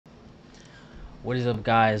What is up,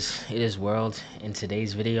 guys? It is World. In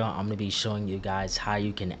today's video I'm going to be showing you guys how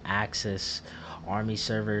you can access army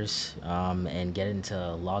servers and get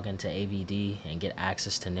into log into AVD and get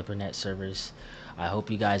access to NipperNet servers. I hope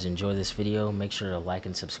you guys enjoy this video. Make sure to like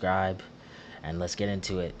and subscribe, and let's get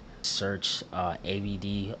into it. Search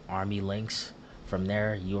AVD army links. From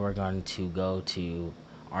there you are going to go to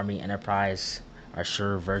Army Enterprise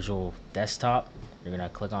Azure Virtual Desktop. You're going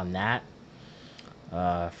to click on that.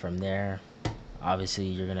 From there, obviously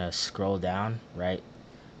you're gonna scroll down, right?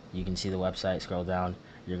 You can see the website. Scroll down,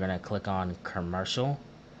 you're gonna click on commercial.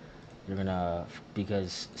 You're gonna,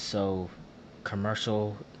 because so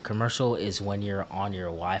commercial is when you're on your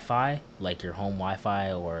Wi-Fi, like your home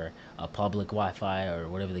Wi-Fi or a public Wi-Fi or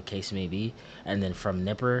whatever the case may be. And then from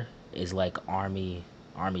Nipper is like army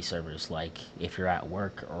servers, like if you're at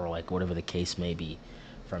work or like whatever the case may be.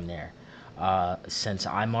 From there, since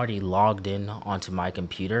I'm already logged in onto my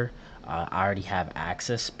computer, I already have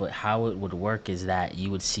access. But how it would work is that you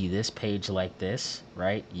would see this page like this,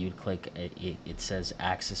 right? You would click it, it says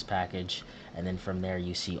access package, and then from there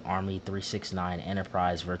you see Army 369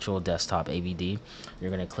 Enterprise Virtual Desktop AVD. You're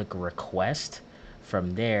going to click request.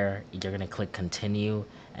 From there you're going to click continue,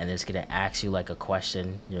 and it's going to ask you like a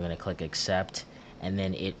question. You're going to click accept, and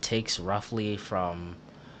then it takes roughly from,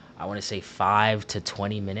 I want to say, 5 to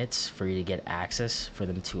 20 minutes for you to get access, for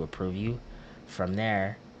them to approve you. From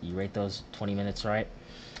there, you rate those 20 minutes, right?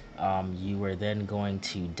 You are then going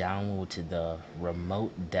to download to the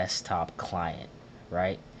remote desktop client,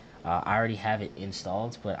 right? I already have it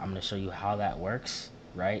installed, but I'm going to show you how that works,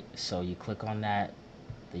 right? So you click on that,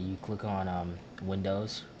 then you click on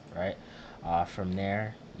Windows, right? From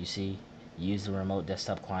there, you see use the remote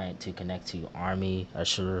desktop client to connect to Army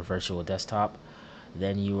Azure Virtual Desktop.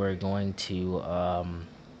 Then you are going to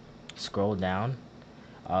scroll down.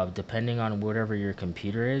 Depending on whatever your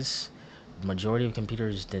computer is, majority of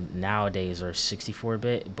computers nowadays are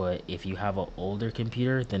 64-bit, but if you have an older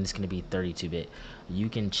computer, then it's going to be 32-bit. You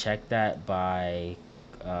can check that by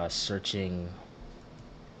searching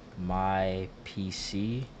my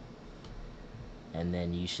PC, and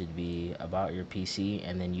then you should be about your PC,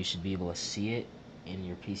 and then you should be able to see it in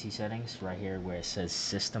your PC settings right here where it says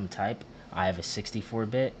system type. I have a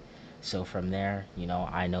 64-bit, so from there,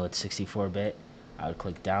 I know it's 64-bit. I would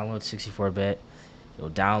click download 64-bit.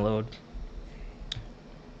 It'll download,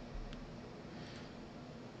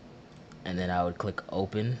 and then I would click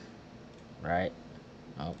open, right?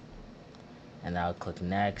 Oh, and I would click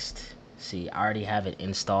next. See, I already have it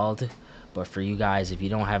installed, but for you guys, if you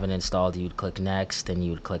don't have it installed, you would click next, and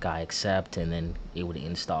you would click I accept, and then it would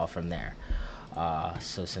install from there.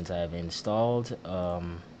 So since I have installed,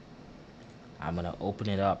 I'm gonna open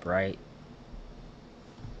it up, right?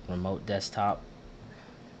 Remote desktop,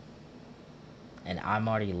 and I'm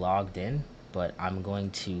already logged in, but I'm going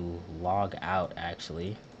to log out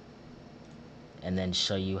actually, and then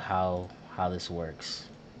show you how this works.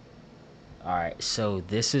 Alright, so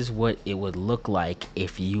this is what it would look like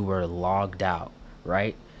if you were logged out,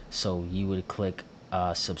 right? So you would click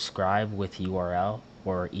subscribe with URL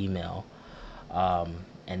or email,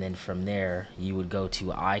 and then from there you would go to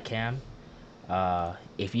ICAM.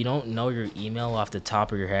 If you don't know your email off the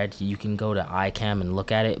top of your head, you can go to ICAM and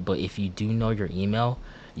look at it, but if you do know your email,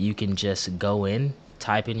 you can just go in,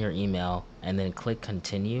 type in your email, and then click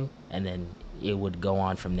continue, and then it would go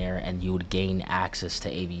on from there, and you would gain access to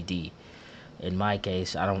AVD. In my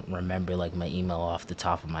case, I don't remember like my email off the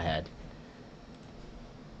top of my head.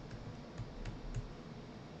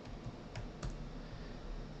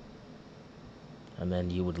 And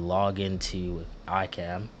then you would log into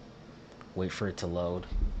ICAM, wait for it to load,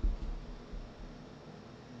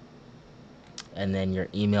 and then your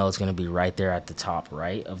email is going to be right there at the top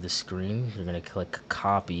right of the screen. You're going to click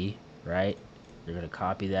copy, right? You're going to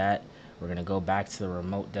copy that. We're going to go back to the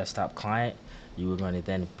remote desktop client. You are going to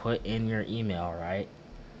then put in your email, right?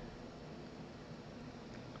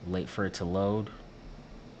 Wait for it to load.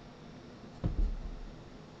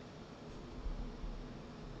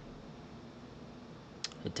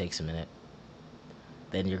 It takes a minute.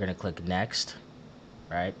 Then you're going to click next,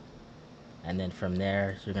 right? And then from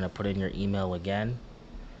there, you're going to put in your email again.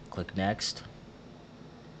 Click next.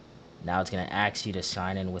 Now it's going to ask you to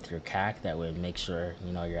sign in with your CAC. That would make sure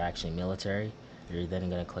you're actually military. You're then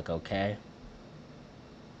going to click OK.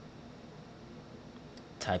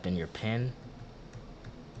 Type in your PIN.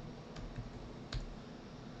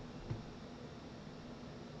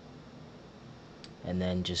 And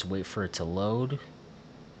then just wait for it to load.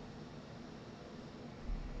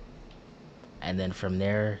 and then from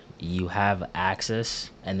there you have access,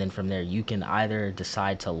 and then from there you can either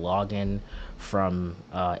decide to log in from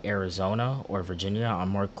Arizona or Virginia. I'm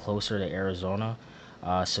more closer to Arizona,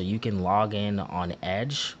 so you can log in on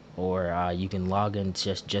Edge, or you can log in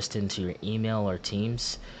just into your email or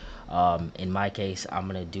Teams. In my case, I'm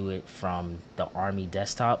gonna do it from the Army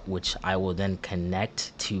desktop, which I will then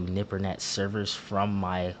connect to NipperNet servers from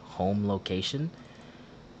my home location.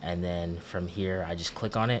 And then from here, I just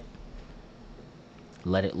click on it,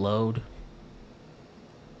 let it load.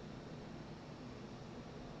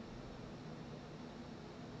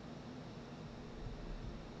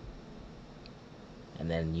 And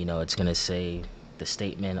then, it's gonna say the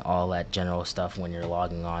statement, all that general stuff when you're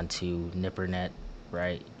logging on to NipperNet,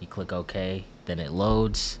 right? You click OK, then it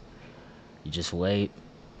loads. You just wait.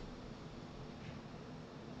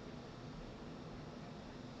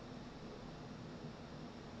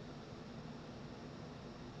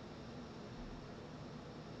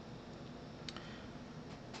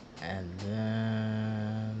 And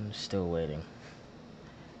then still waiting.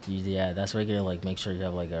 Yeah, that's why you're gonna like make sure you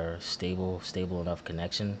have like a stable enough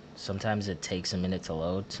connection. Sometimes it takes a minute to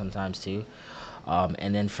load, sometimes too.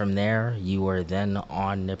 And then from there, you are then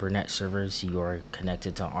on NipperNet servers. You are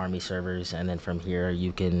connected to Army servers, and then from here,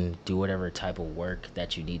 you can do whatever type of work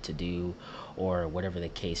that you need to do, or whatever the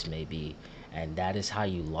case may be. And that is how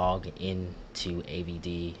you log into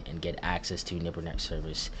AVD and get access to NipperNet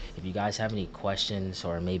servers. If you guys have any questions,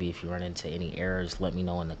 or maybe if you run into any errors, let me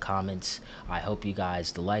know in the comments. I hope you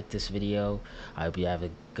guys like this video. I hope you have a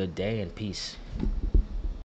good day, and peace.